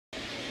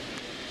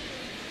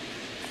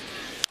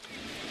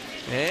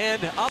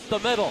And up the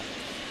middle.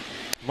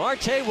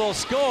 Marte will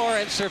score,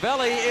 and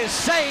Cervelli is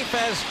safe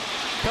as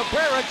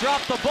Cabrera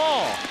dropped the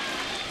ball.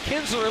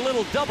 Kinsler, a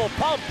little double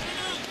pump,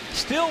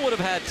 still would have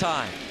had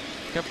time.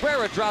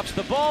 Cabrera drops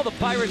the ball. The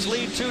Pirates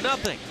lead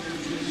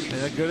 2-0.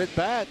 And a good at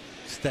bat.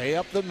 Stay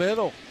up the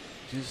middle.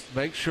 Just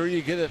make sure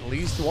you get at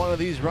least one of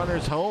these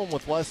runners home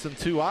with less than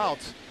 2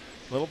 outs.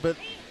 A little bit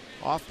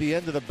off the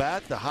end of the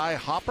bat, the high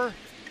hopper.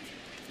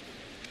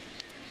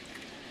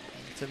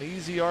 It's an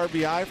easy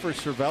RBI for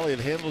Cervelli. It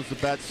handles the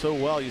bat so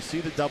well. You see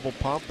the double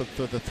pump, the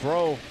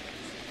throw.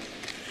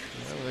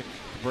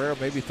 Cabrera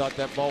maybe thought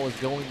that ball was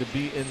going to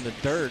be in the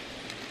dirt.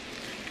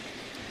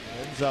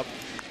 Ends up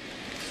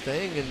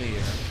staying in the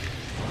air.